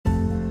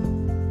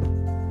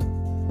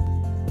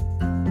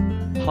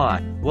Hi,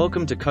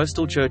 welcome to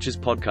Coastal Church's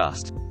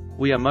podcast.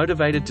 We are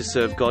motivated to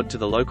serve God to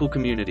the local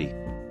community.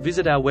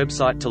 Visit our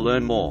website to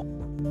learn more.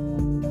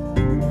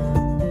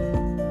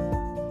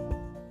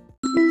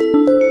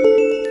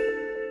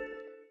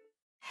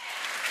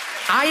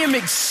 I am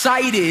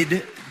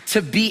excited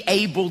to be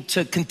able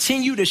to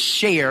continue to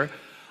share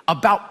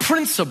about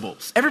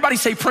principles. Everybody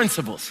say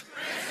principles.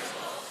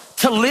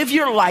 To live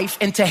your life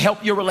and to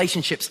help your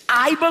relationships.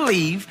 I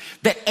believe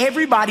that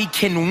everybody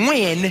can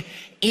win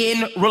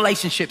in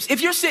relationships.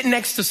 If you're sitting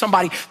next to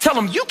somebody, tell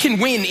them you can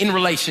win in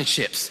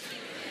relationships.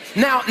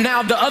 Now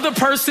the other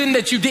person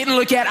that you didn't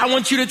look at, I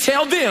want you to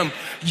tell them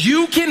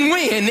you can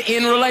win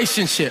in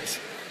relationships.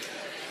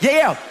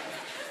 Yeah.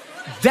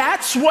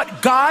 That's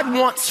what God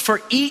wants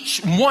for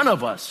each one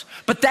of us.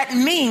 But that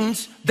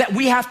means that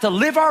we have to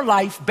live our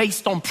life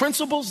based on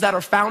principles that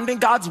are found in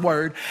God's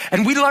word.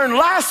 And we learned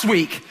last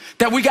week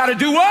that we got to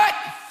do what?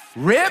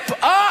 Rip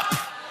up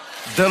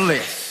the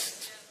list.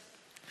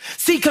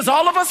 See, because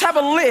all of us have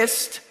a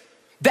list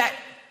that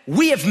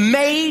we have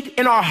made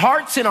in our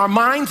hearts, in our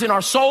minds, in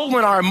our soul,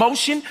 in our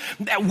emotion,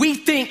 that we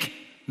think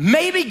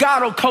maybe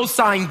God will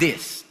co-sign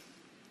this.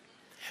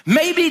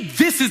 Maybe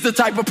this is the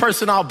type of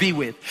person I'll be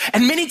with.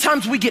 And many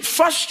times we get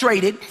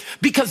frustrated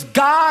because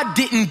God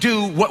didn't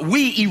do what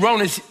we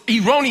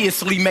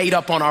erroneously made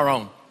up on our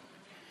own.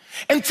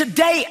 And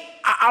today,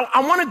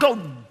 I want to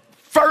go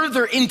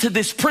further into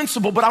this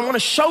principle, but I want to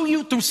show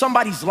you through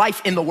somebody's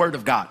life in the Word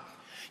of God.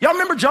 Y'all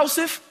remember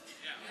Joseph?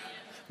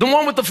 The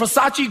one with the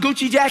Versace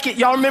Gucci jacket?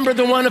 Y'all remember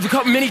the one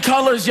of many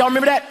colors? Y'all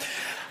remember that?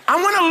 I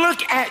want to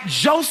look at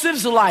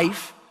Joseph's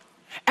life,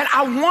 and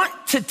I want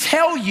to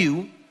tell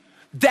you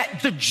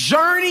that the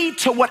journey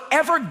to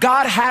whatever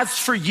God has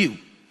for you,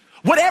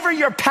 whatever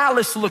your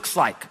palace looks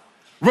like,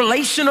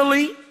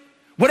 relationally,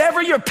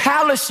 whatever your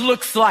palace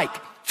looks like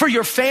for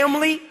your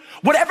family,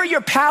 whatever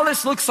your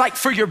palace looks like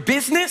for your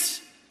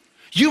business,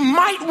 you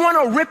might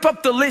want to rip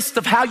up the list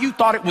of how you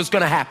thought it was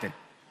going to happen.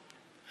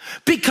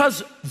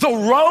 Because the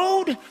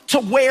road to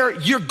where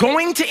you're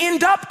going to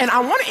end up, and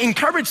I want to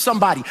encourage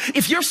somebody,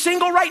 if you're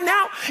single right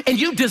now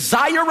and you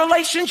desire a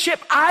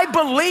relationship, I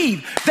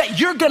believe that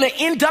you're going to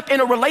end up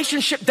in a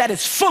relationship that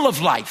is full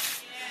of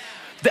life.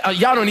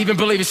 Y'all don't even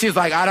believe it. She's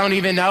like, I don't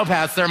even know,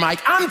 Pastor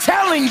Mike. I'm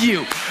telling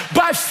you,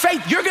 by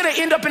faith, you're going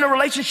to end up in a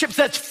relationship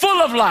that's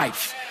full of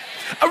life.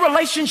 A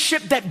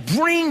relationship that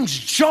brings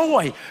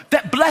joy,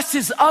 that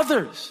blesses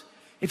others.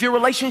 If your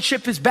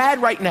relationship is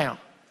bad right now,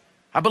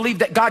 I believe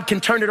that God can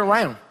turn it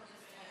around.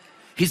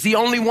 He's the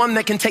only one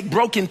that can take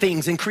broken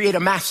things and create a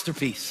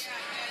masterpiece.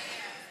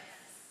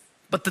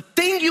 But the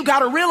thing you got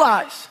to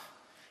realize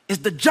is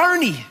the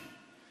journey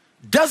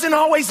doesn't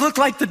always look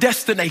like the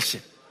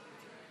destination.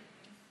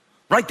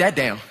 Write that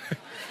down.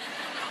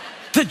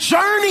 The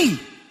journey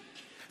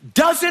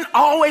doesn't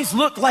always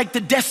look like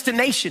the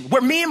destination.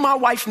 Where me and my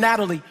wife,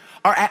 Natalie,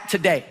 are at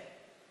today,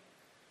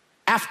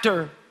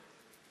 after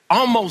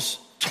almost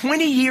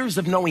 20 years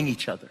of knowing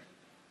each other,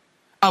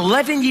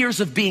 11 years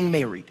of being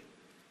married,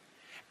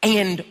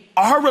 and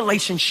our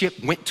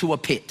relationship went to a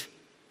pit.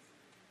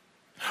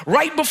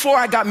 Right before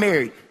I got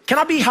married, can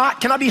I be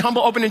hot? Can I be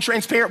humble, open, and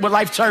transparent with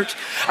Life Church?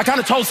 I kind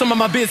of told some of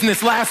my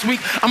business last week.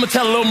 I'm gonna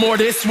tell a little more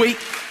this week.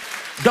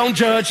 Don't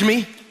judge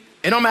me.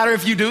 It don't matter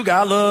if you do,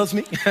 God loves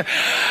me.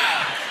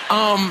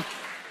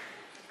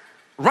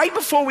 Right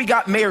before we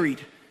got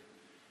married,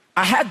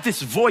 I had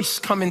this voice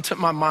come into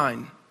my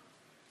mind.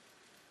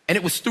 And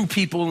it was through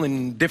people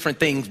and different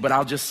things, but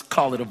I'll just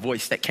call it a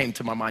voice that came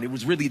to my mind. It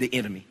was really the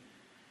enemy. It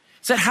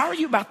said, how are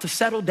you about to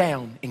settle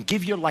down and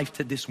give your life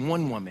to this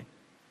one woman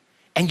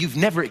and you've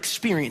never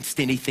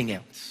experienced anything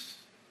else?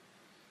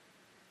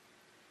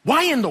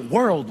 Why in the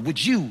world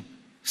would you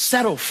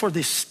settle for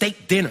this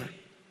steak dinner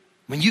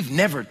when you've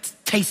never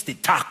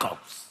tasted tacos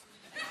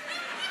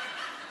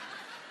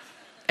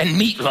and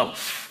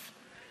meatloaf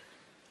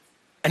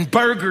and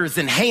burgers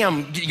and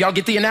ham? Y'all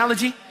get the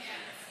analogy?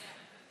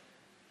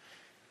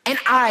 And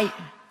I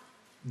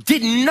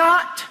did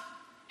not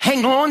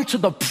hang on to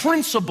the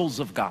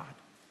principles of God.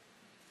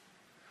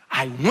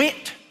 I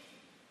went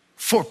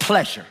for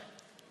pleasure.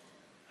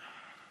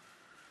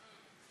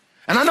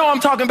 And I know I'm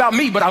talking about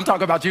me, but I'm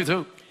talking about you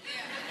too.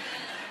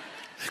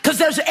 Because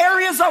there's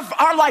areas of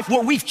our life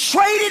where we've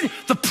traded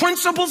the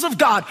principles of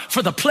God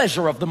for the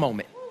pleasure of the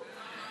moment.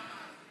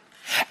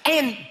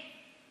 And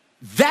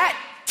that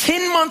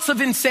 10 months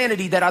of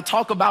insanity that I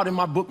talk about in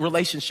my book,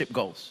 Relationship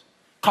Goals,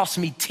 cost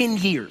me 10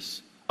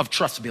 years of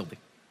trust building.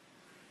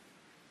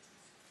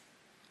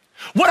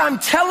 What I'm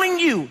telling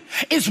you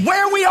is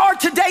where we are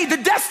today, the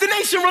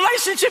destination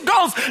Relationship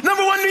Goals, #1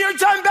 New York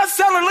Times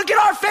bestseller. Look at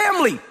our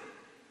family.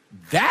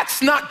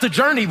 That's not the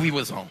journey we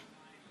was on.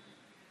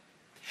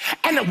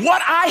 And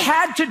what I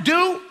had to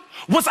do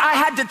was I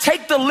had to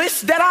take the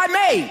list that I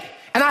made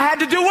and I had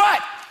to do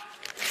what?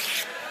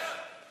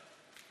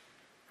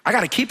 I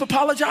got to keep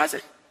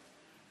apologizing.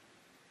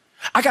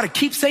 I got to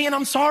keep saying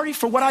I'm sorry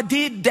for what I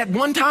did that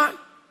one time.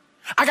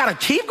 I got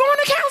to keep going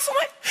to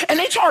counseling, and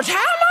they charge how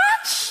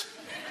much?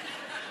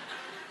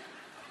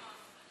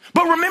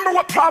 But remember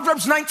what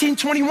Proverbs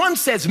 19:21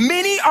 says.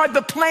 Many are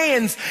the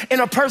plans in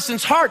a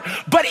person's heart,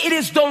 but it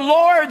is the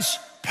Lord's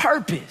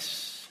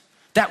purpose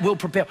that will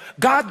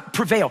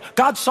prevail.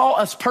 God saw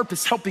us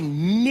purpose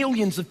helping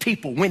millions of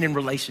people win in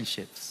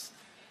relationships.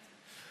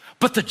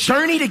 But the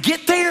journey to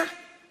get there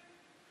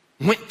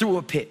went through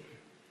a pit.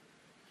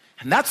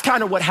 And that's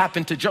kind of what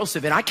happened to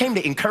Joseph. And I came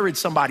to encourage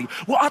somebody.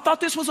 Well, I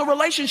thought this was a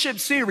relationship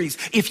series.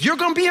 If you're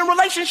going to be in a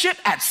relationship,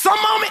 at some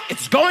moment,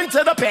 it's going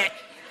to the pit.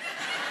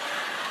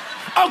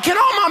 Oh, can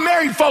all my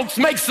married folks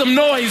make some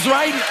noise,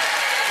 right?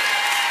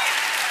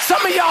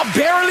 Some of y'all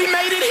barely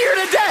made it here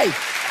today.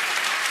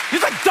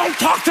 He's like, don't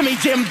talk to me,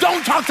 Jim.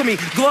 Don't talk to me.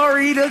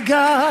 Glory to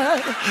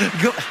God.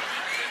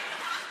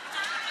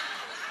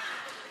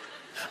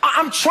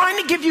 I'm trying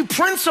to give you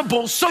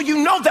principles so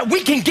you know that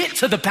we can get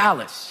to the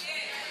palace.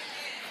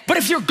 But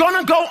if you're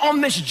gonna go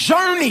on this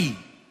journey,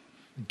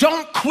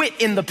 don't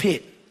quit in the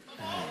pit.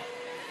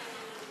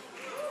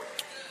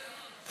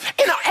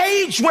 In an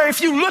age where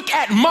if you look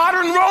at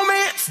modern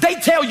romance, they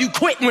tell you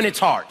quit when it's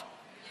hard.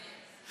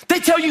 They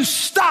tell you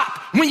stop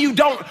when you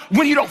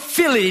don't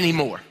feel it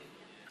anymore.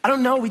 I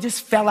don't know, we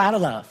just fell out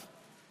of love.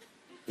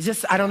 It's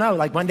just, I don't know,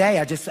 like one day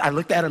I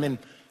looked at him and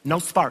no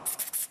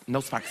sparks,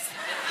 no sparks.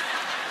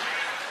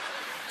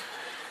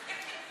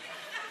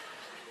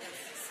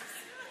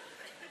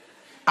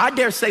 I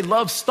dare say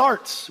love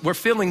starts where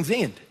feelings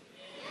end.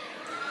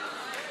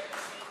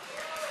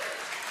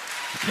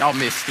 Y'all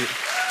missed it.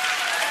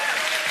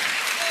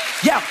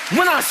 Yeah,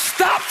 when I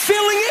stop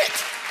feeling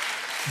it,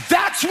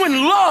 that's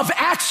when love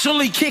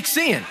actually kicks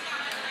in.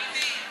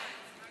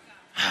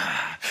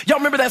 Y'all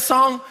remember that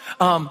song?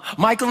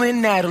 Michael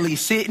and Natalie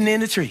sitting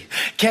in the tree.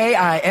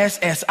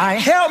 K-I-S-S-I.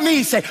 Help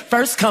me say,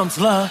 first comes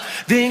love,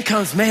 then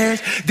comes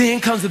marriage, then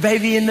comes the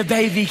baby and the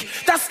baby.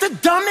 That's the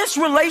dumbest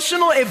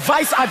relational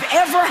advice I've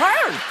ever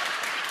heard.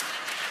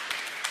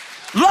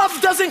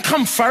 Love doesn't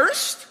come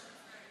first.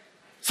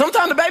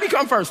 Sometimes the baby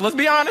comes first, let's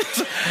be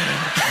honest.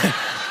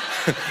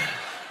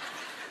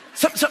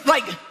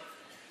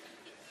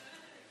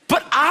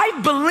 But I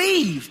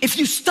believe if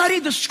you study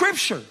the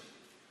scripture,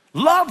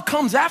 love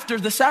comes after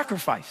the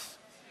sacrifice.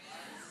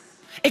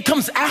 It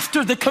comes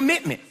after the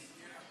commitment.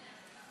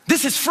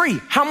 This is free.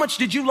 How much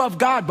did you love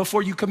God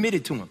before you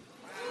committed to him?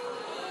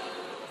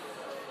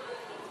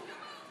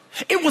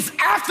 It was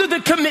after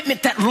the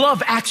commitment that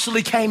love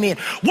actually came in.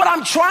 What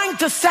I'm trying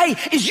to say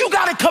is you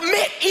got to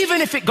commit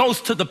even if it goes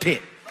to the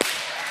pit.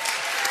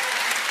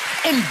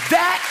 And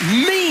that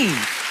means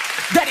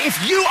that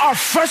if you are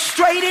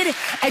frustrated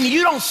and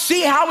you don't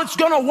see how it's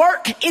going to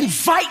work,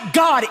 invite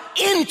God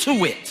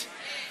into it.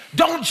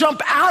 Don't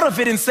jump out of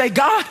it and say,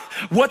 God,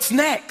 what's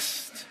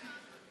next?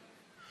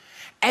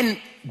 And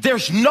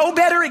there's no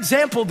better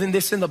example than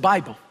this in the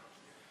Bible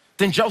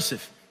than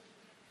Joseph,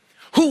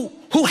 who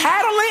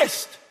had a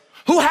list,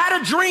 who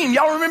had a dream.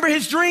 Y'all remember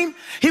his dream?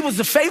 He was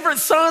the favorite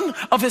son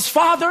of his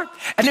father.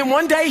 And then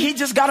one day he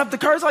just got up the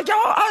courage like, y'all,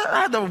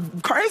 I had the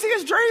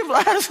craziest dream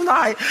last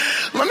night.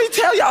 Let me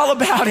tell y'all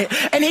about it.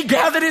 And he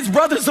gathered his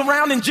brothers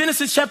around in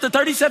Genesis chapter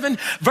 37,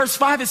 verse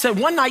 5. It said,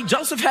 one night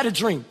Joseph had a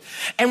dream.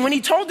 And when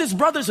he told his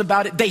brothers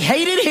about it, they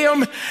hated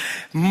him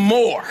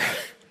more.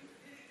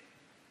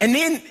 And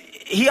then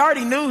he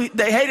already knew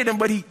they hated him,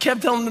 but he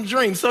kept telling them the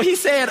dream. So he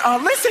said,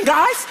 listen,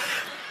 guys,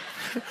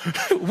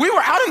 we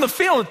were out in the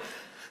field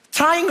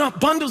tying up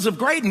bundles of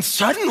grain, and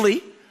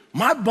suddenly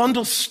my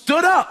bundle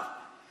stood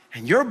up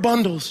and your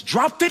bundles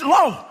dropped it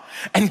low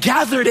and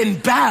gathered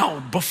and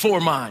bowed before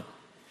mine.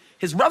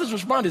 His brothers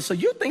responded, so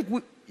you think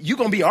you're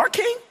going to be our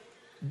king?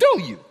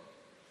 Do you?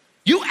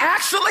 You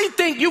actually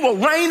think you will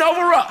reign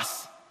over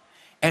us?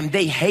 And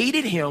they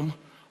hated him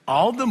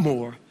all the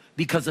more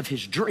because of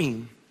his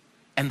dream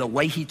and the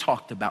way he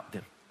talked about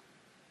them.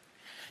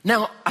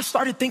 Now, I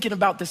started thinking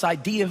about this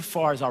idea as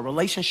far as our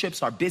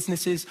relationships, our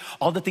businesses,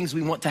 all the things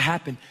we want to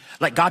happen.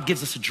 Like God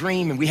gives us a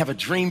dream and we have a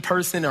dream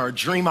person or a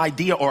dream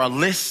idea or a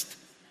list.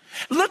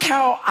 Look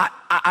how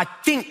I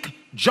think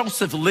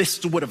Joseph's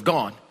list would have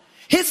gone.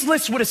 His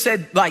list would have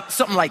said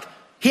something like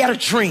he had a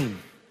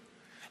dream,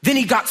 then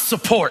he got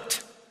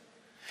support,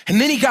 and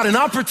then he got an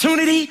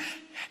opportunity,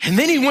 and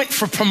then he went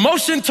from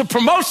promotion to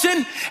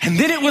promotion, and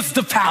then it was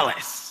the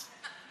palace.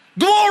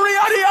 Glory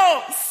a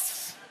Dios.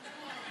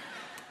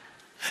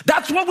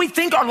 That's what we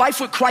think our life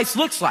with Christ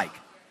looks like.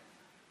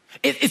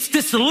 It's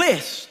this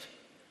list.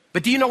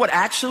 But do you know what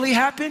actually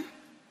happened?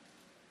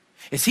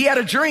 Is he had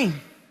a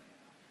dream,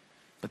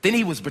 but then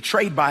he was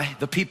betrayed by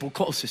the people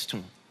closest to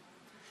him.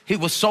 He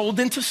was sold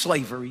into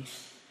slavery.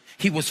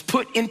 He was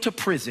put into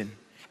prison,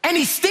 and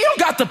he still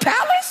got the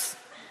palace.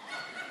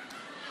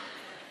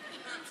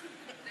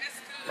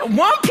 1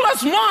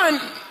 +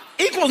 1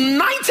 =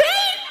 19.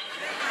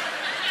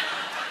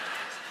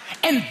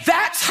 And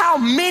that's how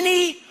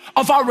many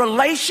of our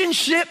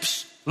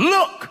relationships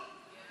look.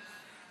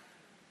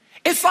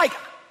 It's like,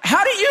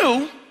 how do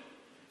you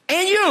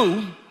and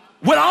you,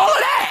 with all of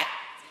that,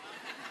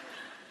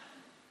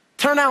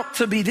 turn out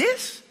to be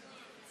this?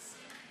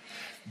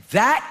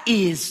 That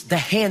is the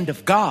hand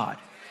of God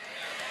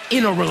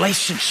in a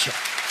relationship.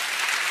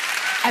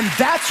 And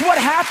that's what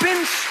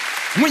happens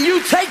when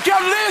you take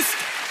your list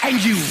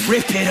and you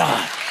rip it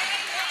up.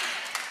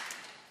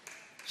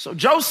 So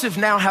Joseph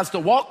now has to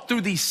walk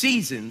through these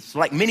seasons,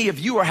 like many of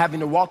you are having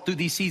to walk through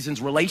these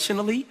seasons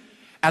relationally,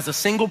 as a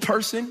single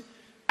person,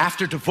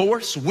 after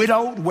divorce,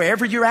 widowed,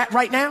 wherever you're at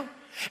right now.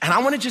 And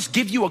I want to just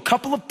give you a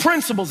couple of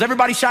principles.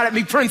 Everybody shout at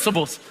me,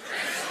 principles.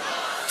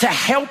 To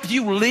help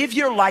you live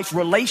your life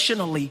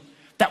relationally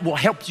that will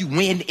help you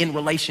win in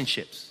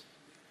relationships.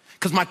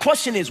 Because my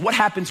question is, what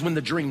happens when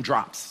the dream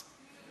drops?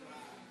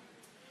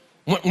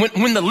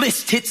 When the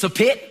list hits a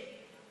pit?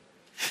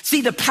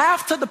 See, the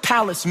path to the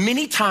palace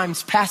many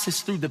times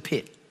passes through the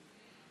pit.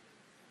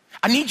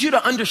 I need you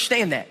to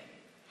understand that.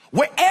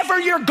 Wherever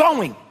you're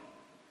going,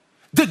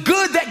 the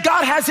good that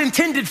God has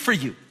intended for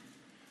you,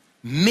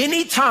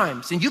 many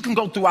times, and you can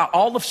go throughout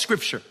all of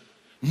Scripture,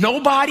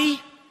 nobody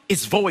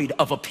is void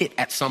of a pit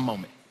at some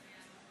moment.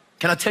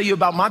 Can I tell you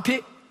about my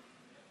pit?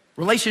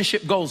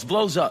 Relationship goals,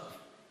 blows up.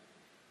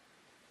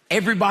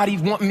 Everybody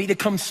wanting me to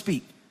come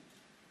speak.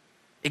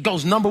 It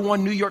goes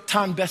 #1 New York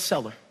Times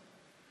bestseller.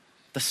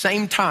 The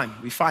same time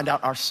we find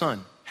out our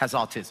son has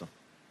autism.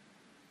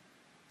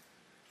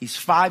 He's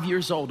 5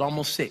 years old,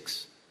 almost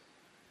 6.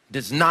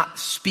 Does not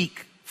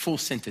speak full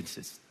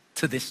sentences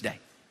to this day.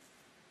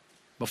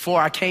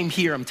 Before I came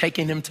here, I'm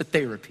taking him to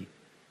therapy.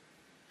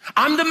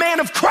 I'm the man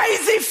of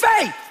crazy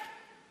faith.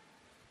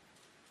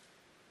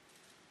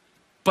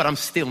 But I'm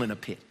still in a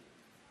pit.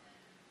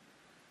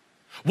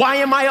 Why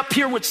am I up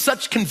here with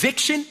such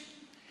conviction?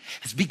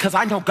 It's because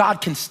I know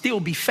God can still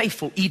be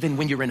faithful even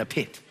when you're in a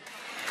pit.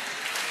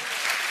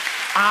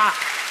 I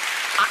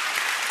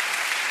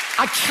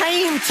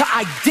came to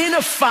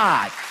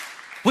identify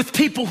with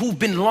people who've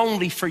been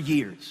lonely for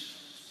years,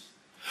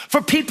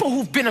 for people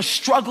who've been a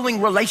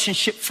struggling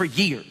relationship for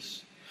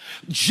years.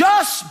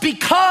 Just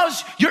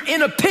because you're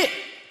in a pit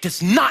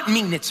does not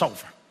mean it's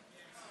over.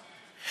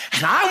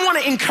 And I want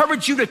to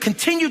encourage you to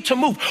continue to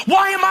move.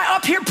 Why am I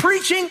up here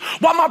preaching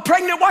while my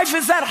pregnant wife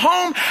is at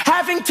home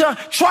having to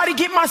try to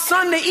get my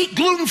son to eat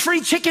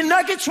gluten-free chicken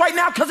nuggets right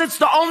now because it's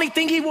the only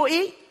thing he will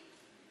eat?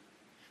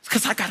 It's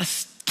because I got to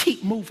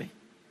keep moving.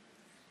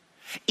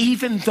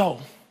 Even though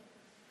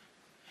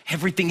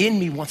everything in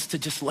me wants to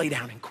just lay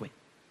down and quit.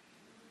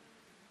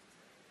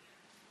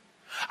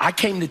 I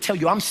came to tell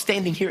you, I'm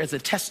standing here as a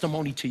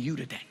testimony to you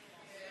today.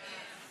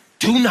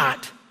 Do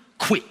not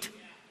quit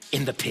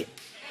in the pit.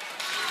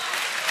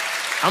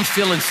 I'm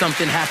feeling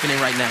something happening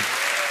right now.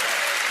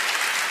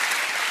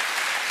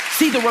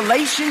 See, the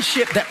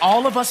relationship that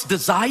all of us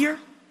desire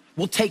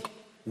will take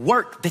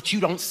work that you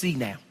don't see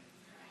now.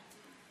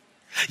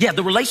 Yeah,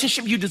 the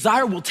relationship you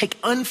desire will take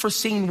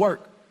unforeseen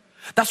work.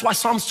 That's why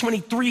Psalms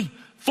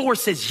 23:4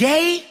 says,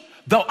 yea,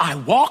 though I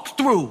walk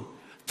through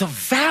the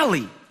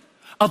valley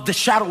of the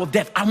shadow of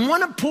death. I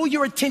want to pull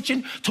your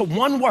attention to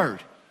one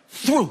word,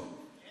 through.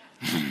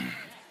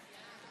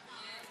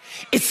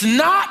 It's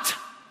not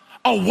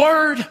a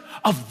word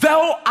of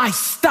though I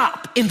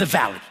stop in the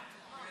valley.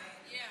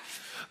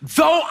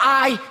 Though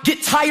I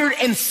get tired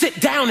and sit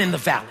down in the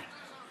valley.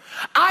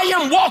 I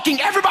am walking,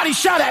 everybody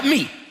shout at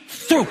me,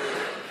 through.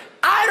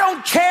 I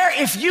don't care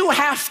if you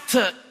have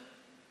to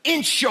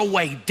inch your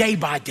way day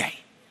by day.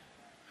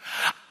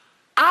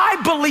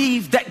 I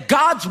believe that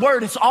God's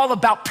word is all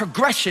about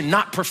progression,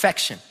 not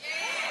perfection.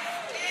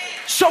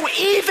 So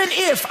even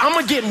if, I'm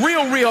gonna get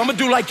real, I'm gonna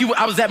do like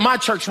I was at my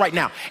church right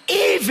now.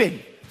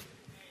 Even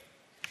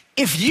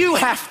if you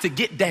have to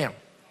get down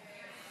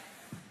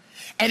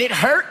and it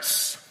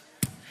hurts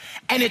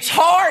and it's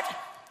hard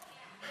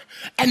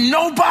and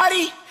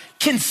nobody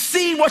can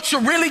see what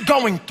you're really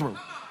going through,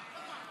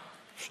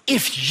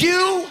 if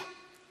you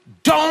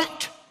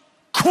don't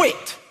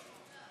quit,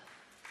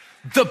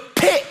 the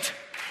pit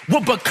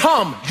will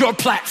become your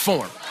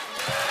platform.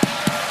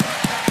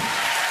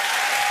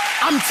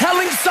 I'm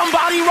telling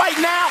somebody right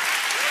now,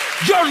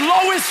 your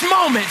lowest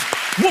moment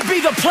will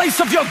be the place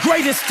of your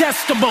greatest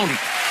testimony.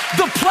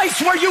 The place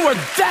where you are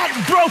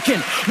that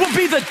broken will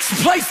be the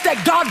place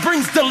that God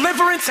brings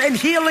deliverance and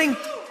healing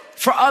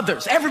for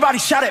others. Everybody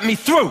shout at me,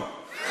 through.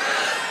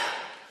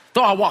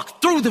 Though I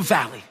walk through the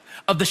valley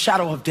of the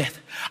shadow of death,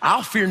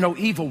 I'll fear no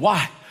evil.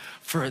 Why?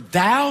 For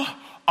thou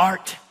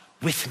art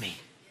with me.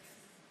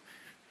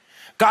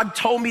 God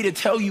told me to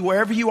tell you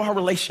wherever you are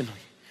relationally,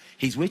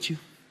 he's with you.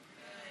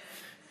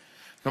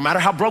 No matter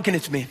how broken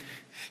it's been,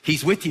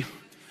 he's with you.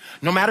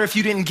 No matter if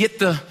you didn't get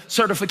the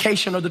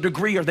certification or the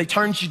degree, or they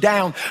turned you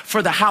down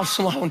for the house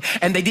loan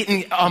and they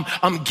didn't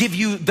give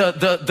you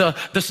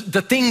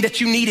the thing that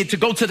you needed to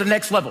go to the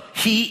next level,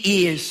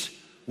 he is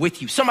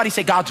with you. Somebody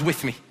say, God's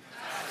with me.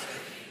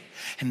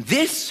 And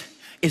this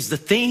is the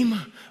theme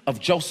of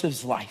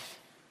Joseph's life.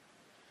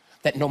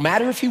 That no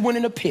matter if he went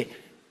in a pit,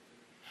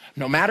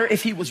 no matter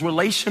if he was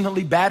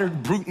relationally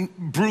battered,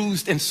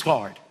 bruised, and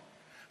scarred,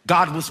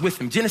 God was with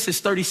him.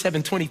 Genesis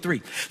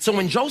 37:23. So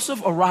when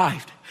Joseph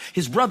arrived,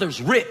 his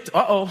brothers ripped.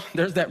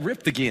 There's that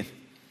ripped again.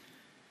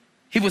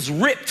 He was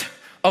ripped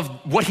of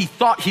what he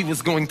thought he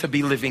was going to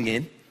be living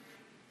in,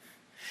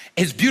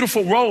 his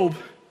beautiful robe,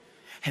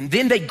 and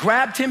then they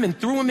grabbed him and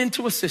threw him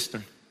into a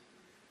cistern.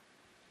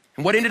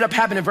 And what ended up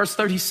happening in verse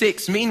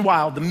 36,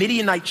 meanwhile, the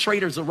Midianite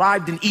traders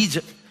arrived in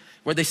Egypt,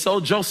 where they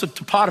sold Joseph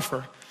to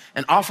Potiphar,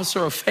 an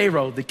officer of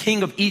Pharaoh, the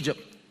king of Egypt.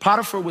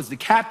 Potiphar was the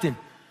captain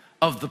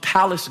of the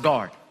palace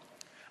guard.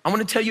 I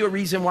want to tell you a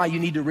reason why you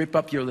need to rip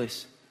up your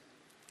list.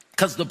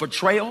 Because the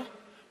betrayal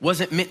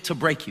wasn't meant to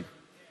break you.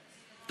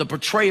 The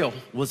betrayal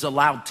was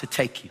allowed to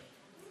take you.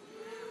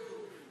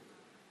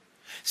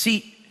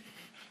 See,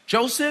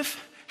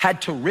 Joseph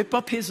had to rip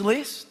up his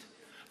list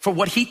for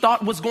what he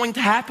thought was going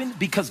to happen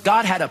because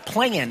God had a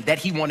plan that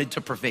he wanted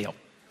to prevail.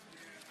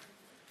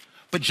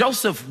 But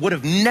Joseph would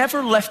have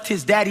never left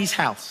his daddy's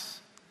house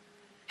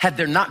had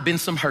there not been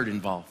some hurt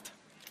involved.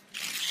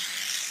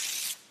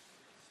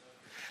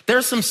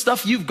 There's some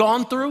stuff you've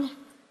gone through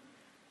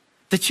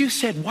that you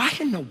said, why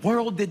in the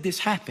world did this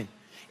happen?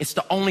 It's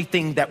the only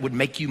thing that would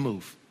make you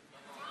move.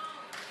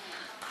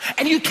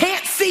 And you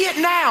can't see it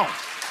now.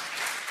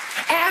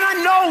 And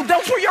I know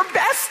those were your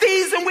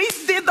besties and we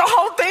did the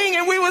whole thing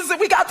and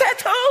we got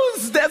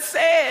tattoos that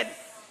said.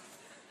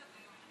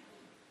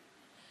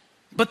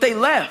 But they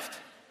left.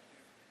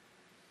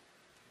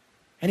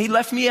 And he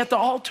left me at the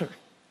altar.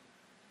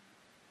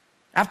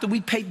 After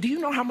we paid, do you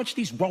know how much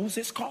these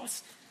roses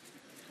cost?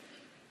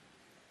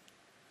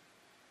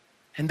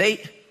 And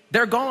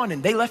they're gone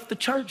and they left the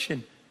church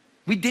and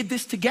we did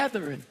this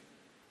together. And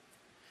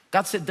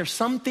God said, there's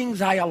some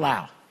things I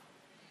allow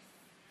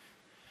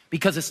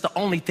because it's the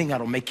only thing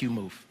that'll make you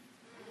move.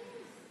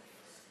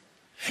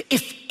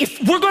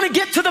 If we're gonna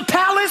get to the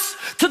palace,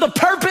 to the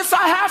purpose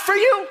I have for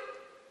you,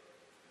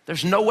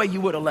 there's no way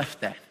you would have left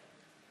that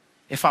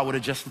if I would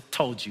have just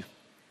told you.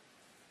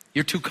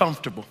 You're too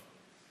comfortable.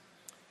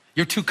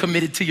 You're too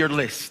committed to your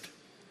list.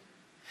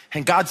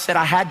 And God said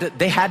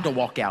they had to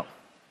walk out.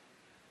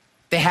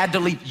 They had to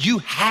leave. You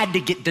had to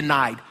get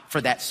denied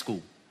for that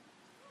school.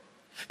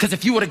 Because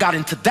if you would have got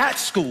into that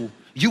school,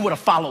 you would have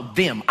followed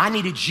them. I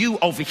needed you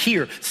over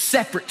here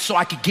separate so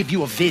I could give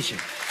you a vision.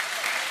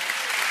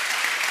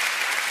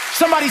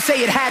 Somebody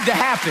say it had to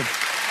happen.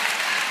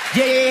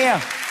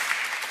 Yeah.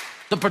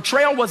 The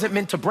betrayal wasn't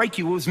meant to break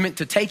you, it was meant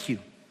to take you.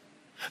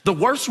 The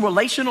worst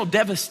relational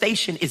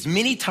devastation is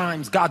many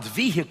times God's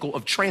vehicle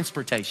of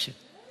transportation.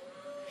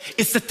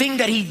 It's the thing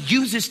that he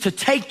uses to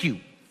take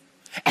you.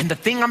 And the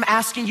thing I'm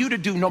asking you to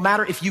do, no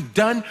matter if you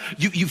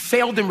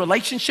failed in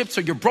relationships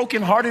or you're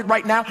brokenhearted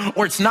right now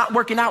or it's not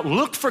working out,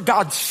 look for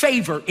God's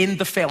favor in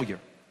the failure.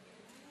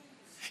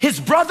 His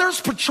brothers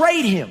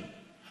betrayed him,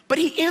 but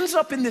he ends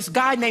up in this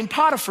guy named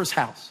Potiphar's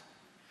house.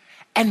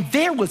 And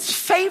there was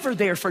favor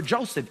there for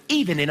Joseph,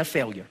 even in a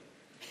failure.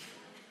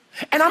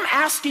 And I'm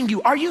asking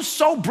you, are you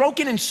so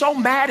broken and so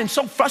mad and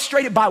so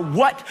frustrated by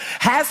what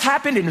has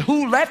happened and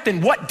who left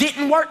and what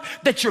didn't work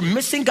that you're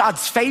missing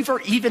God's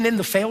favor even in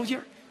the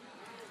failure?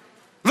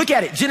 Look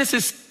at it,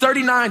 Genesis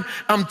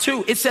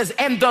 39:2. It says,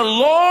 and the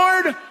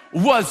Lord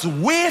was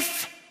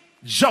with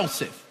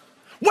Joseph.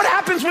 What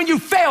happens when you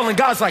fail and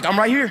God's like, I'm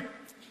right here?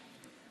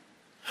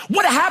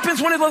 What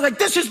happens when it looks like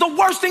this is the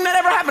worst thing that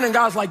ever happened and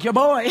God's like, your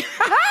boy.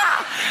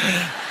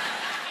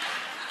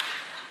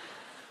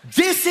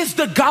 This is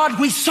the God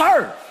we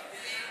serve.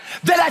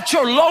 That at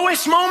your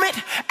lowest moment,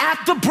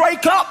 at the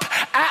breakup,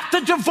 at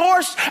the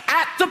divorce,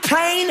 at the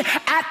pain,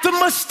 at the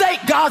mistake,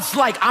 God's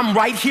like, I'm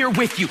right here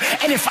with you.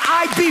 And if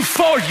I be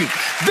for you,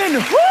 then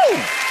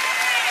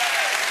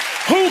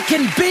who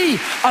can be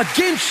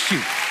against you?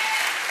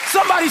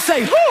 Somebody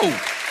say, who?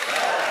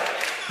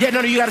 Yeah,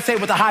 no, you gotta say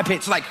it with a high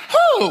pitch, like,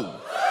 who?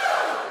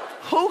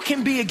 Who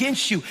can be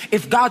against you?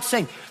 If God's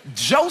saying,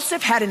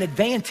 Joseph had an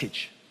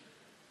advantage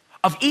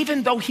of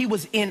even though he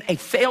was in a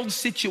failed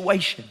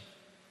situation,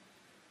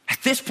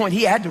 at this point,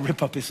 he had to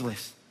rip up his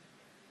list.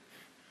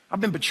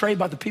 I've been betrayed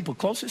by the people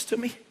closest to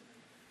me.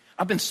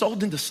 I've been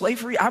sold into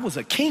slavery. I was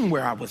a king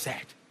where I was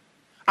at.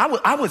 I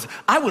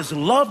was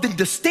loved and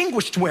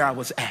distinguished where I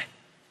was at.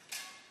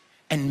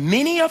 And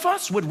many of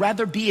us would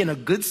rather be in a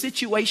good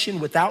situation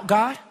without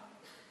God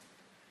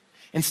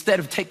instead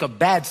of take a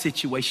bad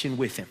situation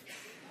with him.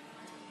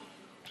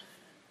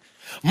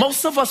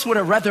 Most of us would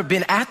have rather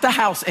been at the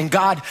house and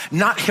God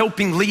not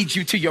helping lead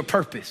you to your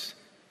purpose.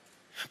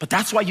 But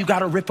that's why you got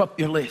to rip up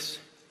your list.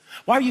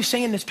 Why are you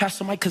saying this,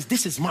 Pastor Mike? Because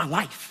this is my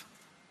life.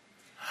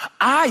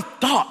 I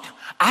thought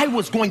I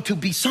was going to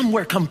be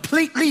somewhere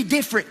completely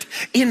different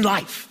in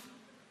life.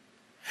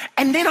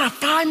 And then I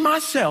find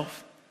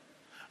myself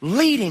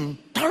leading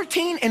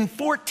 13 and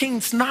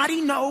 14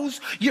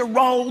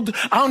 snotty-nose-year-old,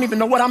 I don't even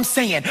know what I'm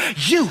saying,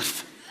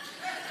 youth.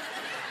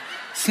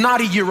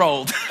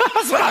 Snotty-year-old,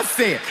 that's what I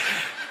said.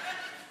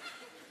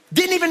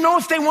 Didn't even know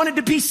if they wanted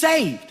to be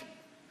saved.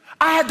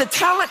 I had the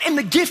talent and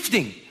the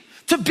gifting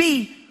to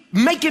be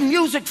making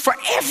music for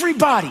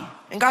everybody.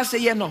 And God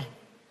said, yeah, no,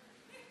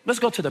 let's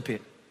go to the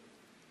pit.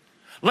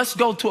 Let's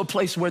go to a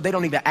place where they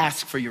don't even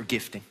ask for your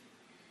gifting.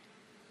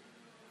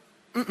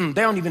 They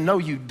don't even know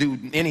you do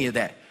any of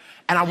that.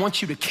 And I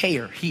want you to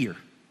care here.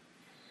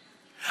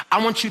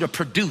 I want you to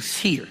produce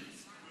here.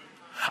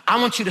 I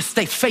want you to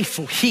stay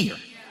faithful here.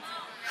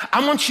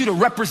 I want you to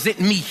represent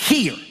me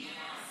here.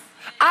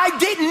 I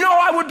didn't know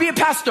I would be a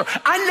pastor.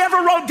 I never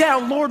wrote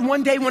down, Lord,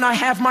 one day when I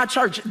have my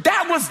church.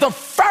 That was the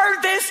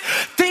furthest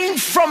thing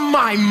from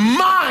my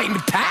mind.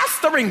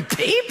 Pastoring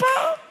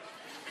people?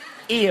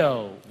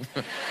 Ew.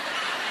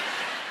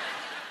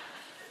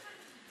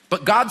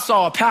 But God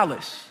saw a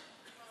palace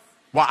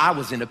while I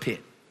was in a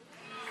pit.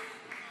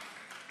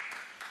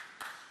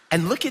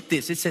 And look at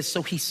this. It says,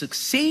 so he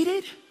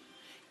succeeded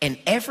in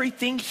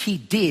everything he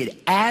did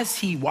as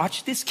he,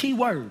 watch this key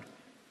word,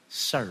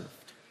 served.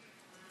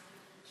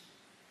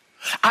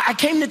 I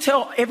came to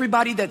tell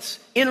everybody that's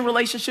in a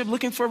relationship,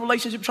 looking for a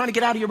relationship, trying to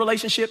get out of your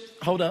relationship,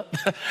 hold up.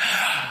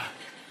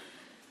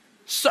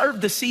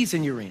 Serve the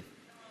season you're in.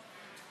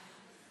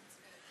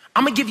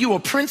 I'm gonna give you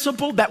a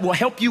principle that will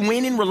help you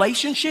win in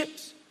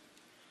relationships.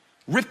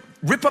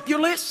 Rip up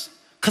your list,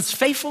 because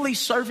faithfully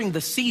serving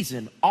the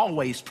season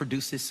always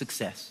produces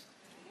success.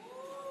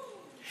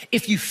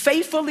 If you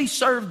faithfully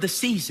serve the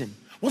season,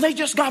 well, they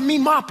just got me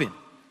mopping.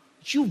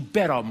 You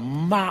better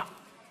mop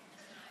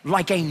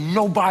like ain't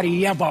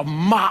nobody ever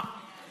mopped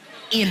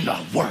in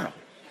the world.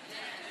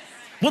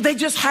 Well, they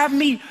just have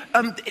me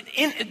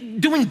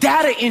doing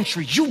data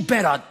entry. You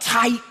better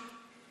type.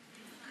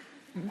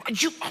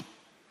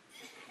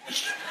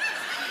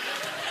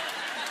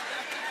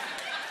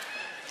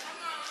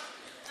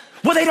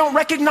 Well, they don't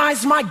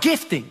recognize my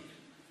gifting.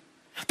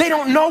 They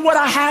don't know what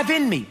I have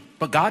in me,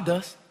 but God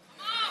does.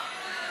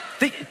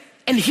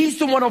 And he's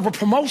the one over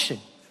promotion.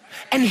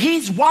 And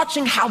he's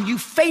watching how you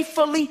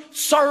faithfully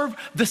serve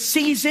the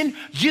season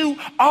you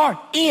are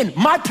in.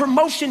 My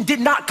promotion did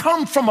not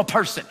come from a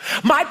person.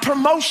 My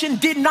promotion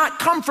did not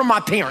come from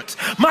my parents.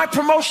 My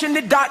promotion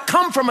did not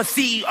come from a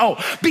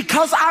CEO.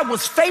 Because I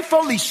was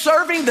faithfully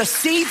serving the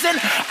season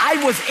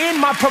I was in,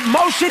 my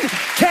promotion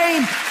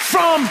came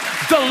from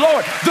the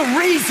Lord. The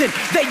reason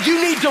that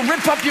you need to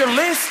rip up your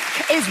list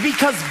is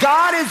because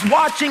God is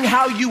watching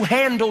how you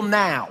handle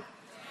now.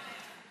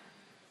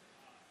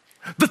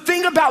 The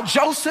thing about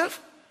Joseph,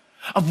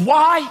 of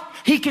why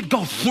he could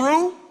go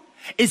through,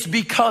 is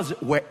because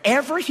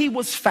wherever he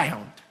was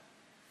found,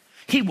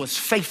 he was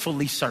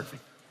faithfully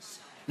serving.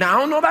 Now, I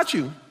don't know about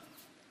you,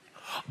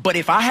 but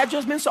if I had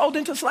just been sold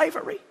into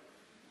slavery,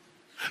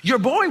 your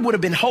boy would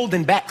have been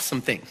holding back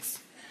some things.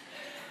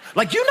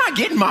 Like, you're not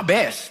getting my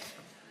best.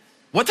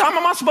 What time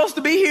am I supposed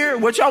to be here?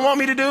 What y'all want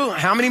me to do?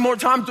 How many more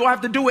times do I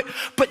have to do it?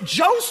 But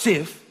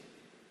Joseph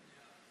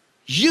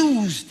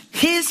used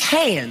his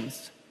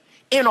hands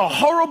in a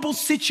horrible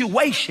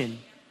situation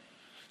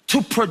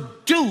to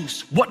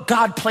produce what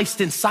God placed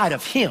inside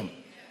of him.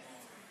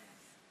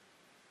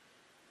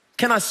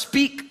 Can I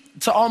speak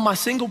to all my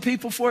single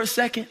people for a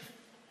second?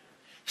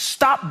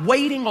 Stop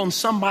waiting on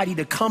somebody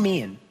to come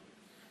in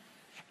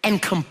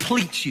and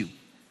complete you.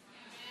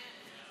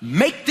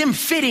 Make them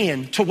fit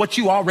in to what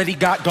you already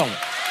got going.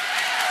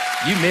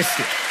 You missed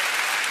it.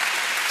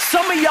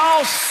 Some of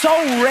y'all so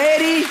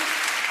ready.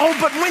 Oh,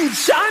 but when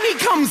Johnny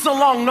comes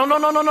along,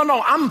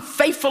 no. I'm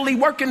faithfully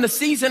working the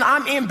season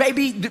I'm in,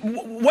 baby.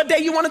 What day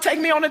you want to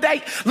take me on a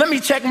date? Let me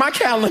check my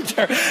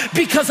calendar.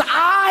 Because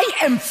I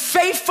am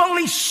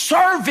faithfully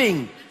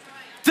serving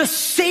the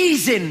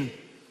season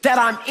that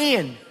I'm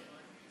in.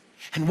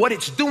 And what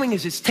it's doing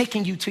is it's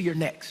taking you to your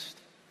next.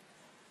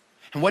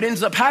 And what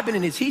ends up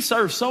happening is he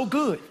serves so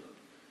good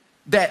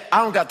that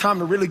I don't got time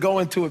to really go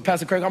into it.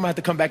 Pastor Craig, I'm gonna have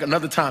to come back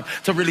another time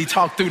to really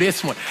talk through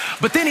this one.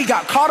 But then he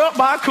got caught up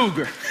by a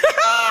cougar.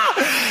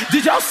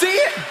 Did y'all see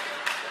it?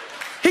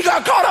 He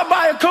got caught up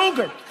by a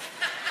cougar.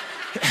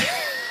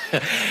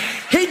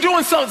 He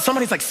doing so,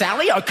 somebody's like,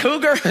 Sally, a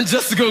cougar?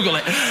 Just Google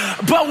it.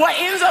 But what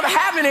ends up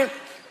happening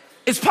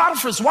is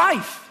Potiphar's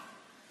wife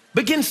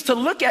begins to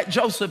look at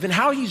Joseph and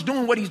how he's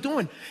doing what he's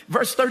doing.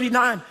 Verse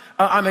 39,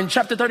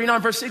 chapter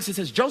 39, verse 6, it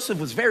says, Joseph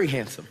was very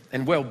handsome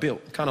and well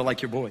built, kind of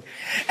like your boy.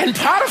 And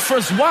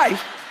Potiphar's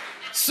wife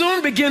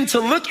soon began to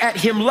look at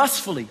him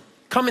lustfully.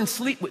 Come and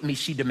sleep with me,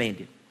 she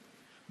demanded.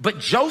 But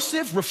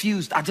Joseph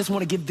refused. I just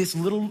want to give this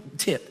little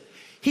tip.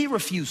 He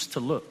refused to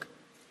look.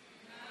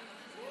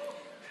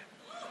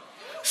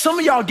 Some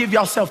of y'all give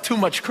yourself too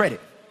much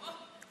credit.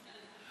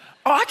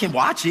 Oh, I can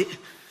watch it.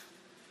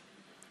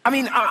 I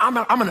mean,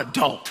 I'm an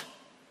adult.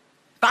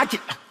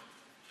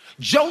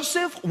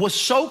 Joseph was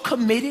so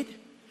committed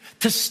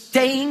to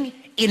staying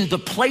in the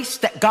place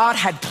that God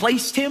had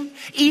placed him,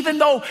 even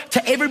though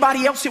to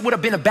everybody else it would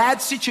have been a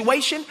bad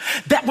situation,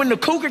 that when the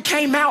cougar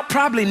came out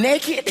probably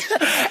naked,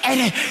 and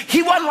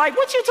he wasn't like,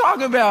 what you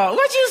talking about?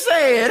 What you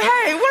saying?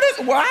 Hey, what is,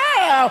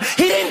 wow.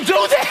 He didn't do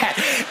that.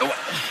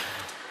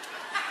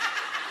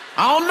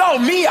 I don't know,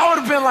 me, I would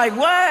have been like,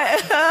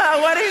 what?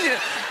 What is it?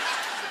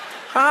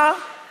 Huh?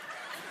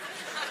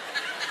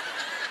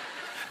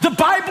 The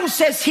Bible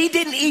says he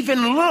didn't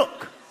even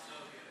look.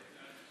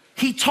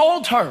 He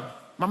told her,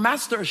 my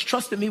master has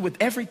trusted me with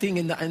everything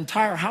in the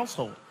entire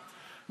household.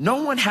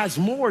 No one has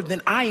more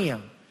than I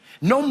am.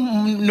 No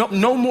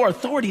more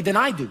authority than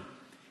I do.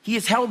 He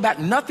has held back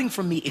nothing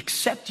from me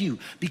except you,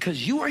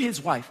 because you are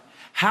his wife.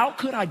 How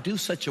could I do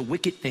such a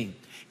wicked thing?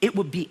 It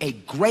would be a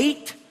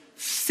great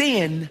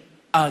sin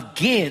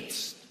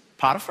against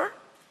Potiphar.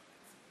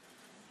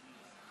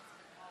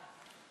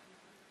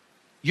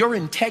 Your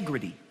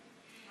integrity,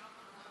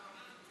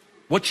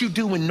 what you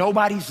do when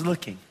nobody's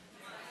looking,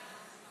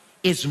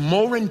 is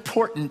more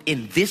important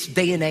in this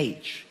day and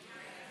age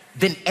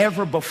than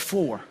ever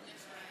before.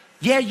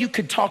 Yeah, you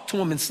could talk to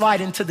them and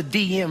slide into the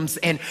DMs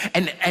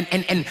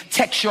and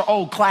text your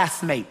old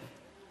classmate.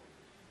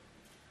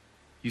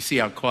 You see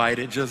how quiet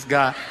it just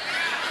got?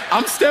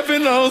 I'm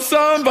stepping on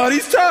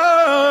somebody's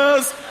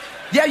toes.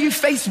 Yeah, you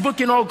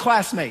Facebooking old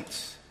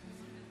classmates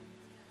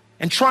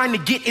and trying to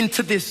get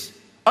into this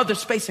other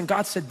space. And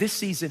God said, this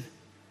season,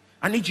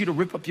 I need you to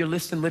rip up your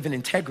list and live in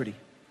integrity.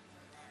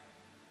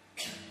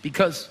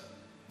 Because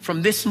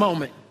from this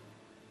moment,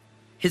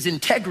 his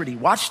integrity,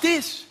 watch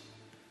this,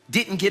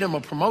 didn't get him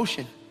a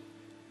promotion.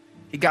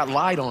 He got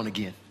lied on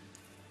again.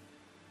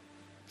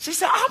 She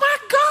said, oh my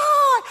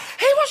God,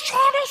 he was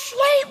trying to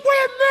sleep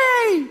with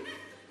me.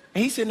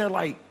 And he's sitting there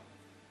like,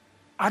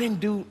 I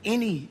didn't do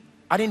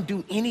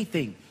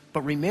anything.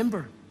 But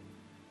remember,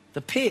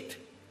 the pit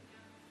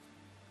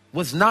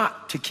was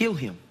not to kill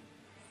him.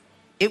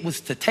 It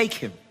was to take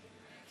him.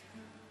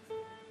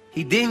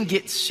 He then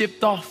gets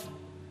shipped off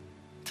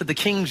to the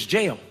king's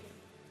jail.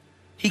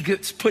 He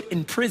gets put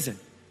in prison.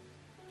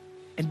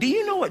 And do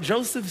you know what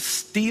Joseph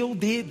still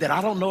did that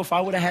I don't know if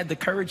I would have had the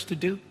courage to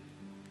do?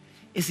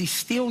 Is he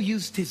still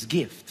used his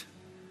gift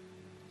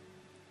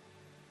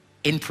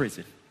in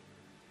prison.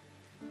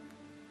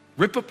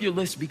 Rip up your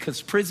list,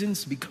 because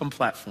prisons become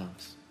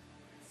platforms.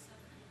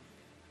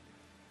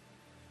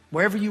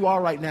 Wherever you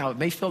are right now, it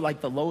may feel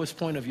like the lowest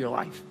point of your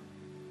life.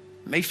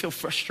 It may feel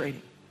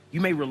frustrating.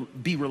 You may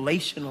be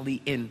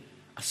relationally in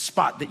a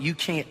spot that you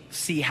can't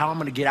see how I'm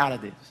going to get out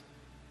of this.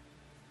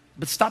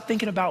 But stop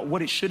thinking about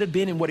what it should have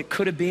been and what it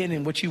could have been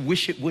and what you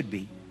wish it would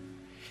be.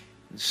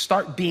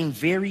 Start being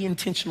very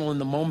intentional in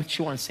the moment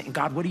you are and saying,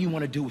 God, what do you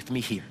want to do with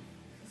me here?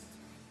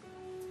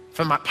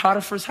 From my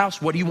Potiphar's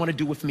house, what do you want to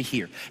do with me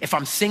here? If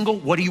I'm single,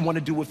 what do you want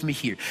to do with me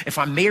here? If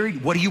I'm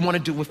married, what do you want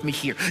to do with me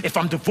here? If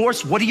I'm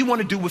divorced, what do you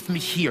want to do with me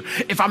here?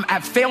 If I'm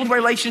at failed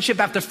relationship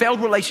after failed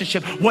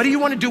relationship, what do you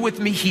want to do with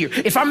me here?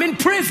 If I'm in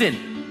prison,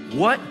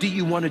 what do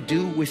you want to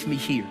do with me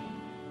here?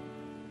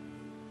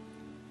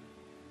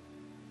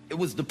 It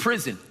was the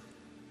prison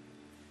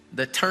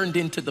that turned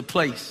into the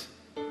place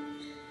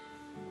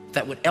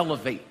that would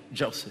elevate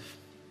Joseph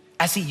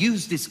as he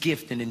used his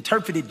gift and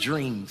interpreted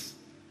dreams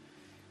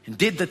and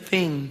did the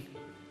thing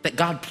that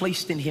God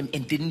placed in him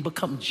and didn't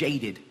become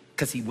jaded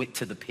because he went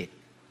to the pit.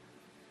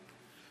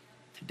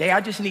 Today,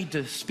 I just need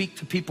to speak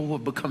to people who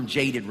have become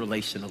jaded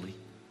relationally.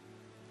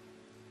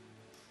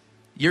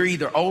 You're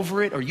either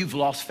over it or you've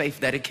lost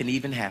faith that it can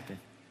even happen.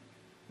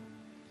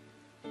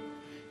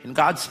 And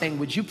God's saying,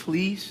 would you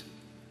please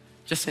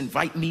just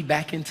invite me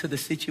back into the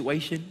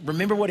situation?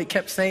 Remember what it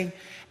kept saying?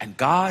 And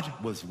God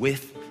was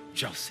with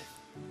Joseph.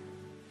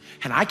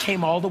 And I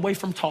came all the way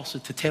from Tulsa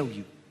to tell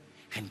you,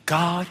 and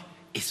God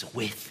is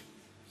with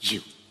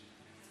you.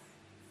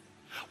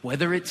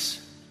 Whether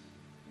it's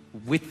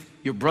with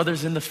your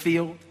brothers in the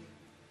field,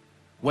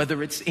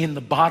 whether it's in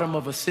the bottom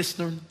of a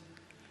cistern,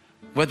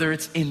 whether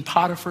it's in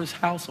Potiphar's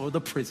house or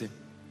the prison,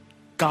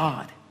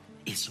 God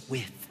is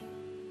with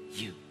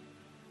you.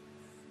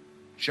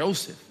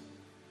 Joseph,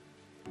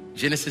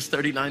 Genesis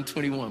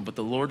 39:21, but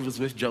the Lord was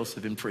with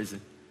Joseph in prison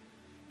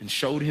and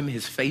showed him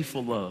his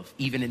faithful love,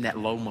 even in that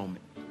low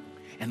moment.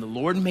 And the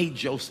Lord made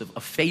Joseph a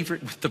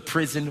favorite with the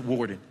prison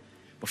warden.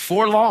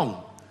 Before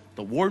long,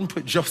 the warden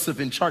put Joseph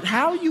in charge.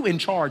 How are you in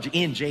charge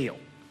in jail?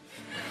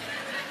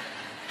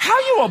 How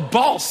are you a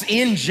boss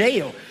in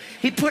jail?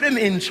 He put him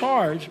in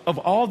charge of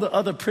all the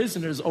other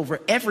prisoners over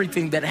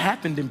everything that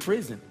happened in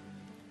prison.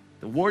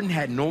 The warden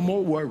had no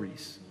more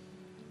worries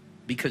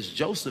because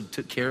Joseph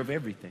took care of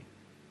everything.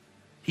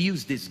 He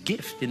used his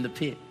gift in the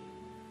pit,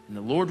 and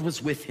the Lord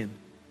was with him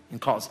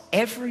and caused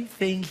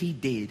everything he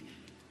did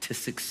to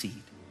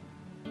succeed.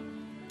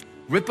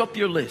 Rip up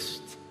your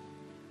list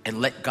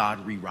and let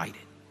God rewrite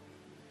it.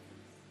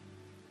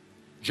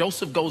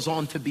 Joseph goes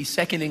on to be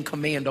second in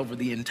command over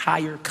the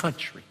entire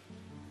country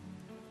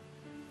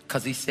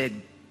because he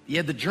said,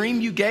 yeah, the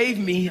dream you gave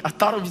me, I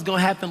thought it was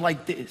going to happen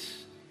like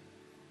this.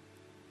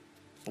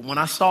 But when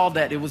I saw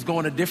that it was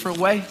going a different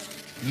way,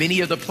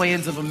 many are the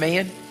plans of a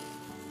man,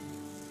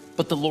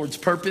 but the Lord's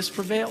purpose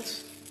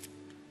prevails.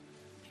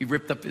 He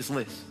ripped up his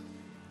list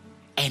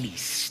and he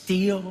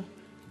still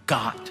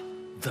got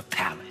the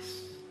palace.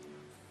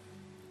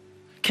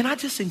 Can I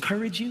just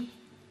encourage you?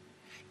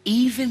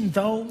 Even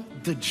though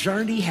the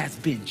journey has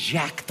been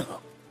jacked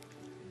up,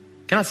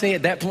 can I say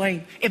it that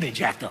plain? It's been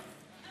jacked up.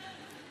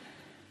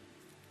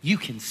 You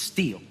can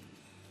still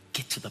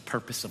get to the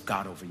purpose of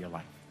God over your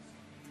life.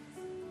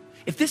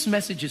 If this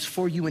message is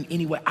for you in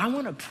any way, I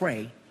want to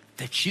pray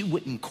that you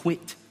wouldn't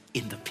quit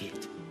in the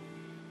pit.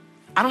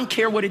 I don't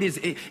care what it is.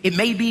 It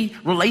may be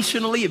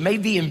relationally, it may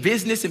be in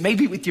business, it may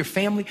be with your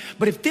family.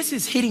 But if this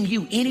is hitting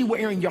you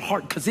anywhere in your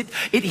heart, because it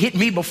hit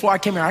me before I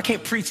came here. I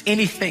can't preach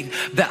anything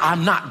that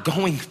I'm not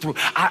going through.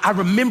 I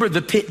remember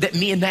the pit that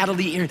me and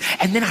Natalie are in,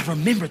 and then I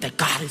remember that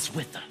God is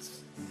with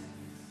us.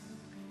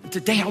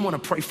 Today I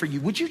want to pray for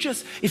you. Would you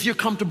just, if you're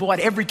comfortable at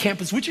every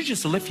campus, would you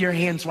just lift your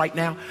hands right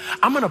now?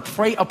 I'm going to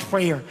pray a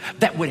prayer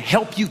that would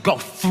help you go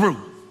through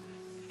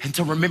and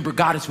to remember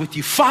God is with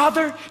you.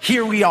 Father,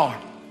 here we are.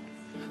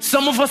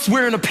 Some of us,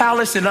 we're in a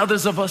palace, and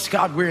others of us,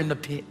 God, we're in the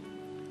pit.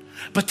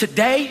 But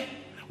today,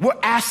 we're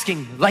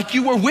asking, like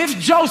you were with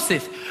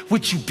Joseph,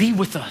 would you be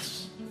with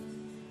us?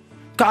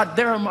 God,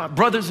 there are my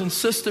brothers and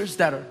sisters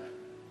that are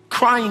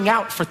crying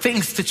out for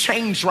things to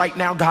change right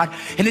now, God,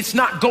 and it's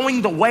not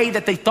going the way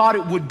that they thought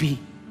it would be.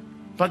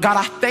 But God,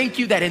 I thank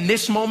you that in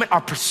this moment,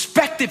 our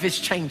perspective is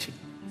changing.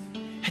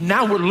 And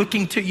now we're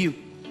looking to you.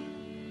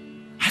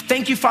 I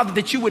thank you, Father,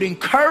 that you would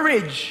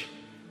encourage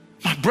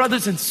my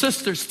brothers and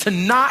sisters to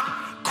not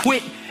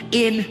quit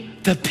in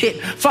the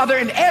pit. Father,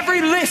 in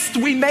every list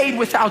we made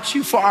without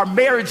you, for our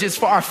marriages,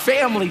 for our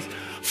families,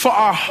 for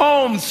our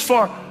homes,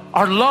 for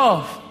our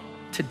love,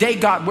 today,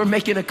 God, we're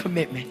making a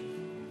commitment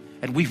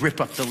and we rip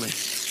up the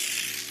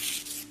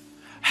list.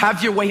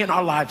 Have your way in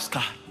our lives,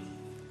 God.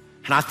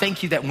 And I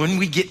thank you that when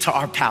we get to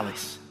our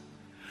palace,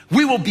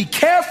 we will be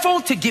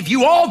careful to give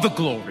you all the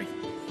glory,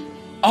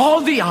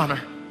 all the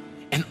honor,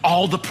 and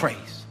all the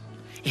praise.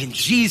 In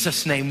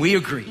Jesus' name we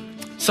agree.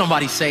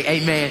 Somebody say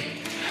amen.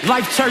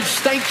 Life Church,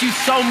 thank you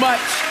so much.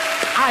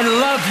 I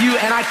love you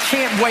and I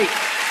can't wait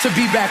to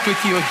be back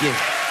with you again.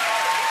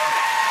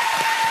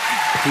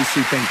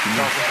 PC, thank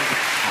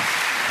you.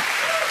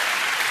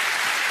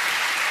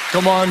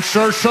 Come on,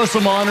 church, show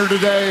some honor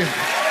today.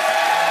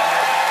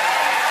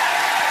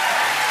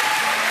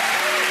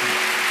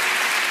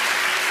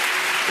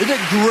 Isn't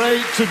it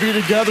great to be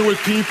together with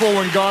people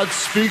when God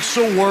speaks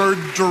a word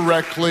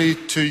directly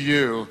to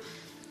you?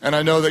 And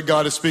I know that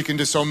God is speaking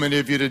to so many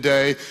of you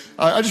today.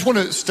 I just want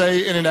to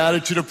stay in an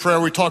attitude of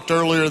prayer. We talked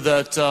earlier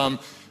that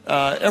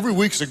every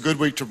week is a good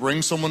week to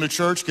bring someone to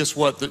church. Guess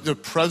what? The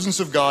presence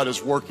of God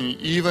is working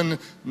even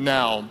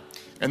now.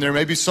 And there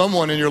may be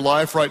someone in your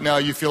life right now,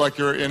 you feel like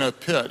you're in a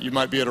pit. You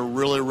might be at a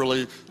really,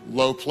 really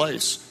low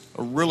place,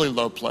 a really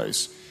low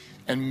place.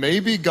 And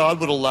maybe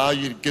God would allow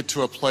you to get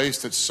to a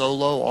place that's so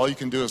low, all you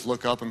can do is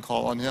look up and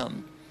call on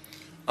him.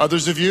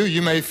 Others of you,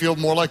 you may feel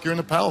more like you're in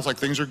a palace, like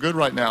things are good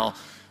right now.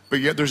 But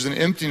yet there's an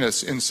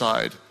emptiness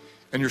inside.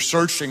 And you're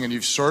searching and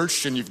you've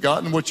searched and you've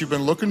gotten what you've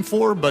been looking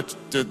for, but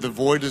the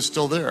void is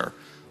still there.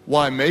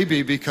 Why?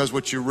 Maybe because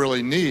what you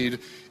really need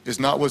is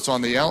not what's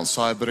on the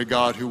outside, but a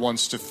God who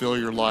wants to fill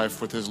your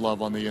life with his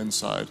love on the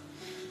inside.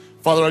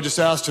 Father, I just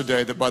ask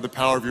today that by the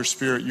power of your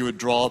Spirit, you would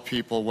draw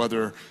people,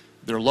 whether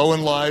they're low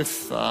in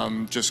life,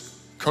 just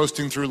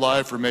coasting through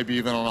life, or maybe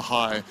even on a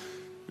high,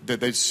 that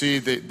they'd see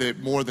that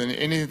more than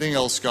anything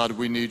else, God,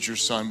 we need your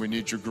Son, we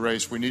need your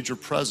grace, we need your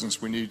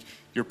presence, we need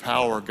your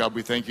power. God,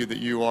 we thank you that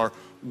you are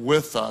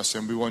with us,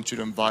 and we want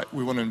to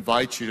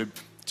invite you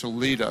to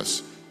lead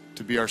us,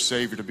 to be our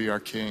Savior, to be our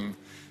King.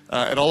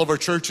 At all of our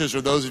churches,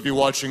 or those of you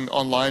watching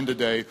online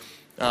today,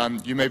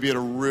 you may be at a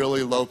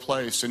really low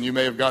place, and you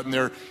may have gotten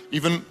there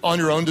even on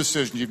your own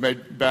decision. You've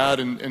made bad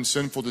and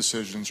sinful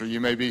decisions, or you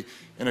may be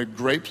in a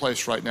great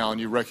place right now, and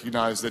you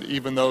recognize that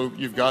even though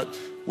you've got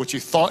what you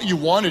thought you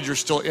wanted, you're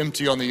still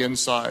empty on the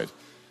inside.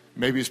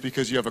 Maybe it's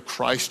because you have a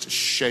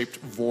Christ-shaped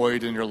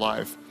void in your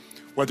life.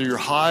 Whether you're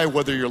high,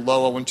 whether you're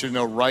low, I want you to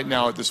know right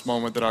now at this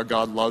moment that our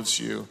God loves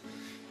you,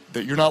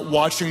 that you're not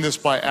watching this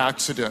by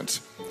accident,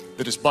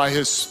 that it's by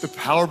the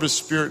power of his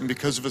Spirit and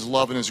because of his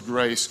love and his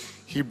grace,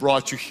 he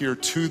brought you here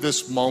to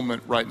this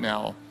moment right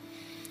now.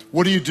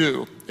 What do you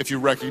do if you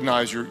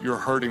recognize you're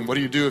hurting? What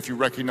do you do if you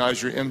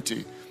recognize you're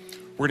empty?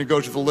 We're going to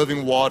go to the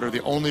living water,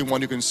 the only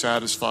one who can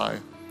satisfy.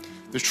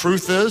 The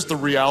truth is, the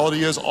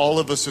reality is, all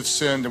of us have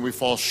sinned and we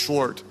fall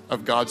short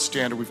of God's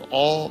standard. We've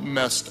all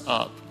messed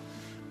up.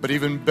 But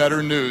even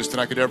better news than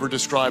I could ever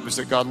describe is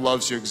that God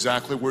loves you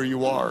exactly where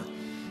you are.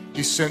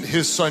 He sent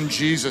his Son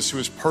Jesus, who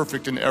is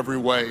perfect in every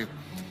way,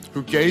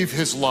 who gave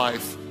his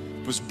life,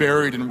 was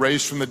buried and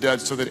raised from the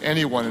dead so that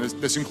anyone, and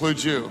this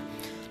includes you,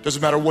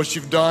 doesn't matter what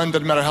you've done,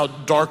 doesn't matter how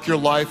dark your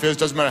life is,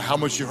 doesn't matter how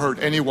much you hurt,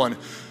 anyone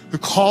who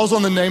calls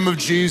on the name of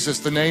Jesus,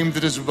 the name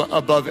that is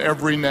above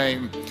every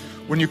name.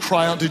 When you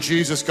cry out to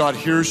Jesus, God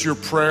hears your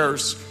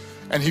prayers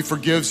and he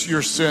forgives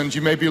your sins.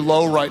 You may be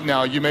low right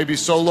now. You may be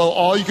so low,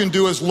 all you can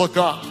do is look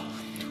up.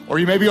 Or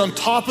you may be on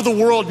top of the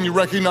world and you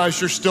recognize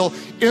you're still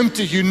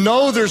empty. You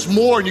know there's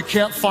more and you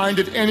can't find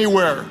it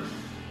anywhere.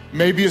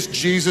 Maybe it's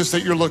Jesus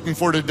that you're looking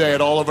for today at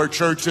all of our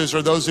churches,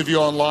 or those of you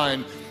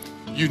online.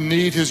 You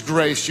need his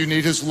grace, you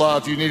need his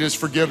love, you need his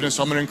forgiveness.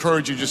 So I'm going to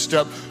encourage you to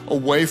step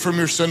away from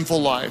your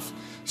sinful life.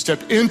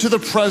 Step into the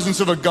presence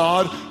of a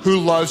God who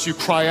loves you.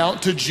 Cry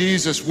out to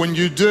Jesus. When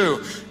you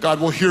do, God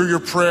will hear your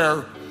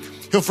prayer.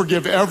 He'll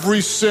forgive every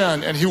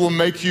sin and he will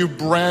make you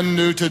brand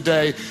new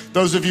today.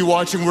 Those of you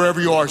watching wherever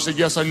you are, say,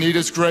 yes, I need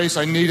his grace.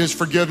 I need his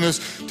forgiveness.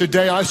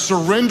 Today, I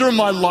surrender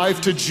my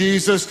life to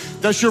Jesus.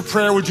 That's your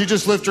prayer. Would you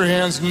just lift your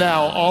hands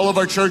now? All of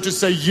our churches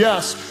say,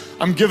 yes,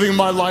 I'm giving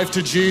my life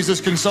to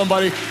Jesus. Can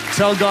somebody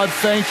tell God,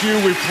 thank you.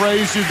 We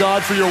praise you,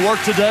 God, for your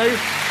work today.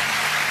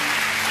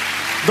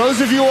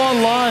 Those of you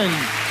online,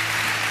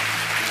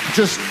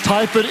 just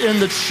type it in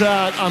the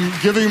chat. I'm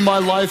giving my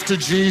life to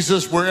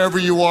Jesus wherever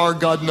you are.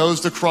 God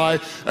knows the cry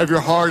of your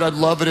heart. I'd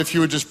love it if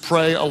you would just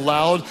pray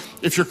aloud.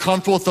 If you're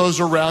comfortable with those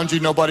around you,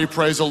 nobody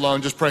prays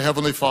alone. Just pray,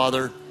 Heavenly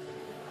Father,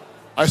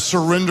 I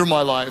surrender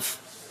my life.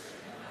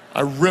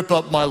 I rip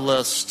up my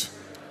list.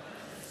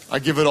 I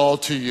give it all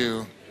to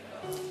you.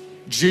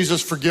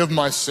 Jesus, forgive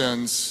my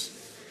sins.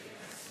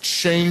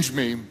 Change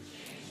me.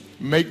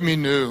 Make me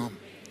new.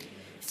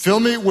 Fill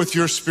me with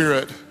your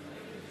Spirit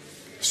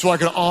so I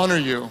can honor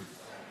you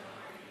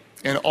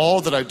in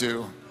all that I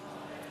do.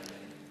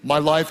 My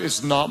life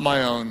is not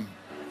my own.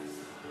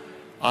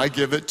 I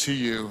give it to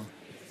you.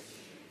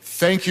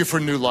 Thank you for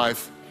new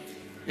life.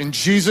 In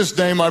Jesus'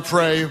 name I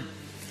pray.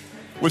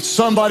 Would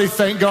somebody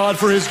thank God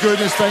for his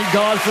goodness, thank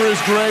God for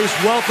his grace,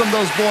 welcome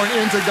those born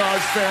into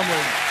God's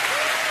family.